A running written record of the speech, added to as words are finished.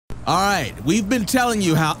All right, we've been telling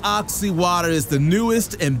you how OXYwater is the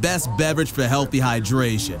newest and best beverage for healthy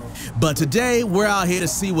hydration. But today, we're out here to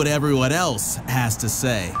see what everyone else has to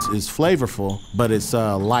say. It's flavorful, but it's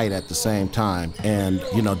light at the same time and,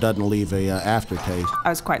 doesn't leave a aftertaste. I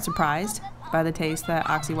was quite surprised by the taste that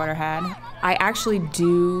OXYwater had. I actually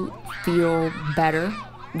do feel better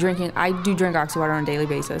drinking. I do drink OXYwater on a daily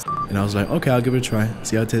basis. And I was like, okay, I'll give it a try,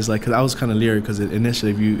 see how it tastes like. Because I was kind of leery, because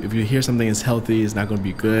initially, if you hear something is healthy, it's not going to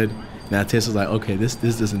be good. And that taste was like, okay, this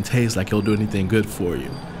doesn't taste like it'll do anything good for you.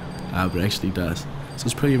 But it actually does. So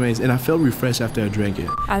it's pretty amazing. And I felt refreshed after I drank it.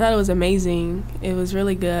 I thought it was amazing. It was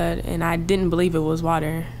really good. And I didn't believe it was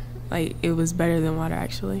water. Like, it was better than water,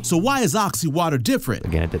 actually. So why is OXYwater different?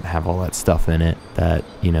 Again, it didn't have all that stuff in it that,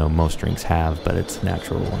 most drinks have, but it's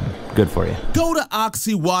natural and good for you. Go to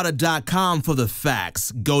OXYwater.com for the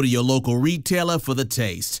facts. Go to your local retailer for the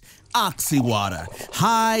taste. OXYwater.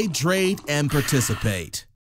 Hydrate and participate.